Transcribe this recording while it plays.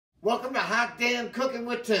Welcome to Hot Damn Cooking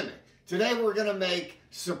with Timmy. Today we're going to make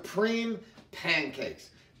supreme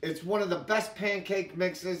pancakes. It's one of the best pancake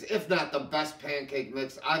mixes, if not the best pancake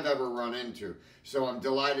mix I've ever run into. So I'm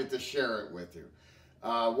delighted to share it with you.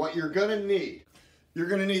 What you're going to need. You're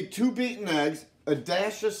going to need 2 beaten eggs, a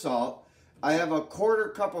dash of salt. I have a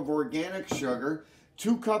 1/4 cup of organic sugar,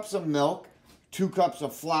 2 cups of milk, 2 cups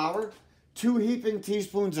of flour, 2 heaping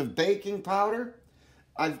teaspoons of baking powder.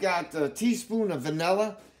 I've got a teaspoon of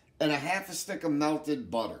vanilla and a 1/2 stick of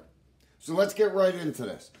melted butter. So let's get right into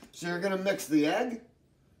this. So you're going to mix the egg,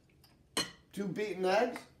 2 beaten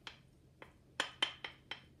eggs.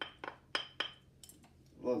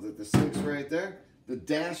 Love that the sink's right there. The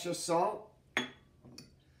dash of salt,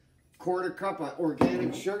 1/4 cup of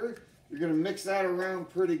organic sugar. You're going to mix that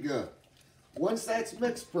around pretty good. Once that's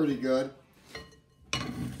mixed pretty good,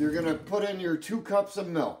 you're going to put in your 2 cups of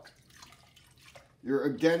milk. You're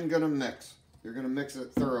again going to mix. You're going to mix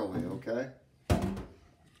it thoroughly, okay?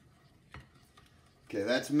 Okay,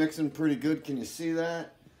 that's mixing pretty good. Can you see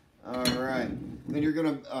that? All right. Then you're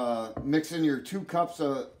going to mix in your 2 cups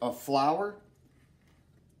of flour.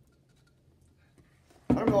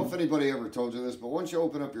 I don't know if anybody ever told you this, but once you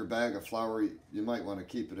open up your bag of flour, you might want to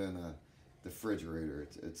keep it in the refrigerator.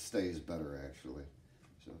 It stays better, actually.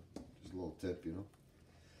 So, just a little tip, you know.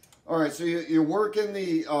 All right, so you work in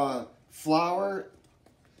the flour,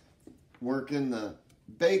 work in the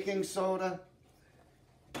baking soda.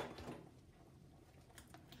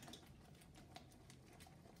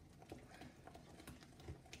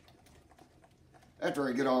 After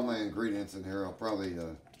I get all my ingredients in here, I'll probably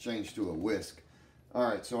change to a whisk. All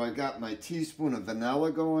right, so I got my teaspoon of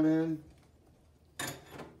vanilla going in.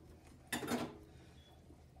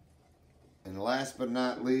 And last but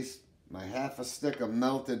not least, my 1/2 stick of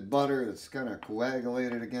melted butter. It's kind of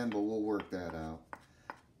coagulated again, but we'll work that out.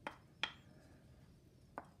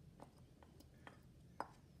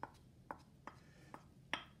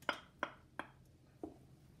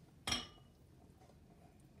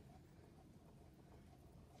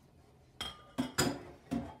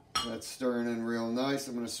 That's stirring in real nice.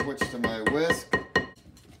 I'm going to switch to my whisk. I'm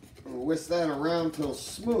going to whisk that around till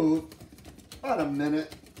smooth. About a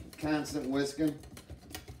minute. Constant whisking.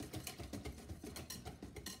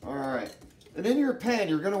 Alright. And in your pan,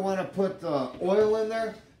 you're going to want to put oil in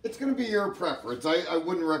there. It's going to be your preference. I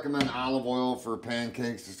wouldn't recommend olive oil for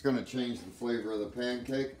pancakes. It's going to change the flavor of the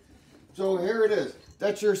pancake. So here it is.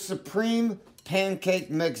 That's your supreme pancake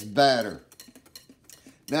mix batter.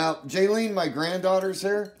 Now, Jaylene, my granddaughter's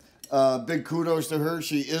here. Big kudos to her.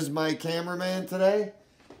 She is my cameraman today,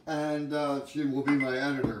 and she will be my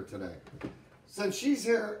editor today. Since she's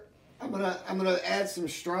here, I'm gonna add some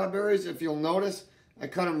strawberries. If you'll notice, I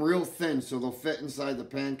cut them real thin so they'll fit inside the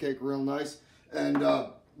pancake real nice. And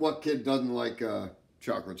what kid doesn't like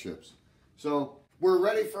chocolate chips? So we're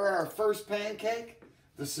ready for our first pancake.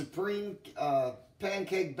 The supreme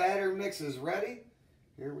pancake batter mix is ready.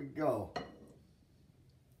 Here we go.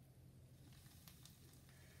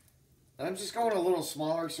 And I'm just going a little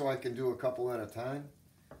smaller so I can do a couple at a time.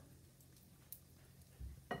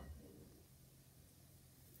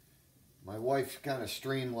 My wife kind of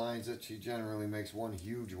streamlines it. She generally makes one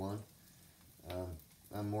huge one.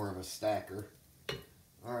 I'm more of a stacker.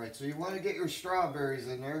 Alright, so you want to get your strawberries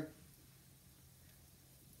in there.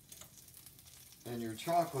 And your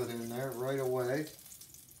chocolate in there right away.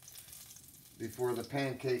 Before the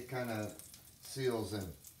pancake kind of seals in.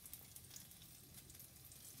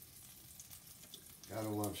 Gotta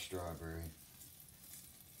love strawberry.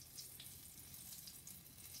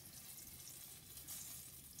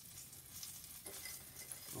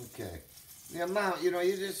 Okay. The amount, you know,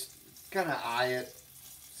 you just kind of eye it.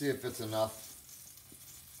 See if it's enough.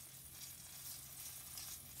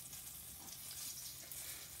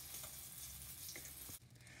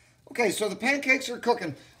 Okay, so the pancakes are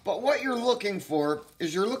cooking. But what you're looking for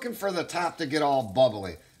is you're looking for the top to get all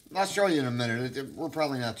bubbly. I'll show you in a minute. We're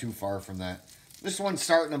probably not too far from that. This one's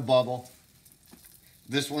starting to bubble.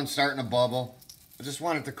 This one's starting to bubble. I just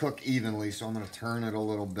want it to cook evenly, so I'm going to turn it a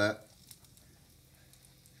little bit.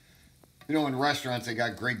 You know, in restaurants, they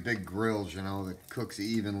got great big grills, you know, that cooks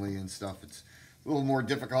evenly and stuff. It's a little more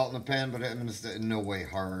difficult in the pan, but it's in no way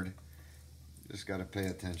hard. Just got to pay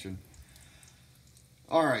attention.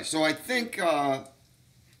 All right, so I think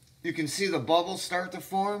you can see the bubbles start to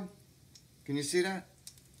form. Can you see that?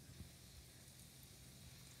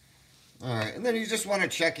 All right, and then you just want to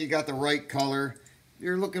check you got the right color.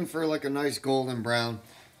 You're looking for like a nice golden brown.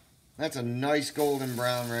 That's a nice golden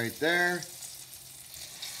brown right there.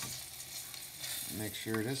 Make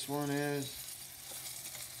sure this one is.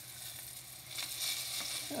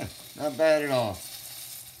 Not bad at all.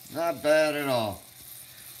 Not bad at all.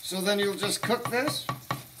 So then you'll just cook this.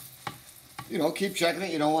 You know, keep checking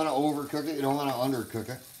it. You don't want to overcook it. You don't want to undercook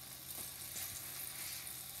it.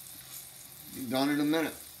 Be done in a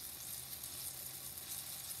minute.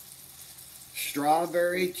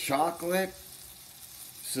 Strawberry chocolate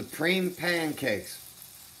supreme pancakes.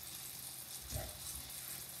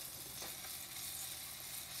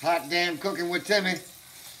 Hot damn cooking with Timmy.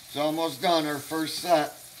 It's almost done, our first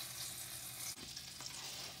set.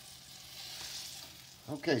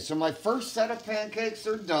 Okay, so my first set of pancakes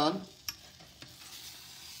are done.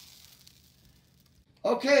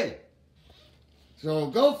 Okay, so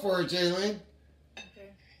go for it, Jaylene. Okay.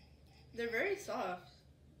 They're very soft.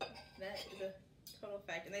 That is a total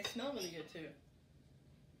fact. And they smell really good, too.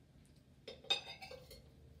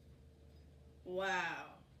 Wow.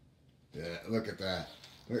 Yeah, look at that.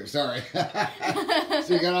 Look, sorry.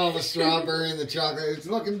 So you got all the strawberry and the chocolate. It's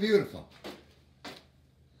looking beautiful.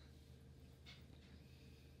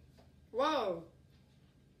 Whoa.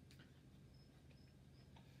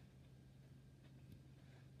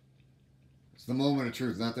 It's the moment of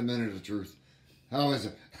truth, not the minute of truth. How is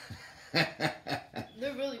it?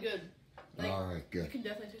 They're really good. Like, all right, good. You can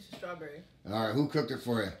definitely taste the strawberry. All right, who cooked it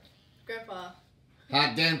for you? Grandpa.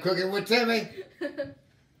 Hot damn cooking with Timmy.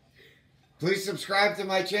 Please subscribe to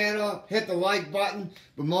my channel, hit the like button,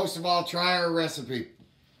 but most of all, try our recipe.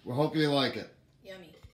 We hope you like it.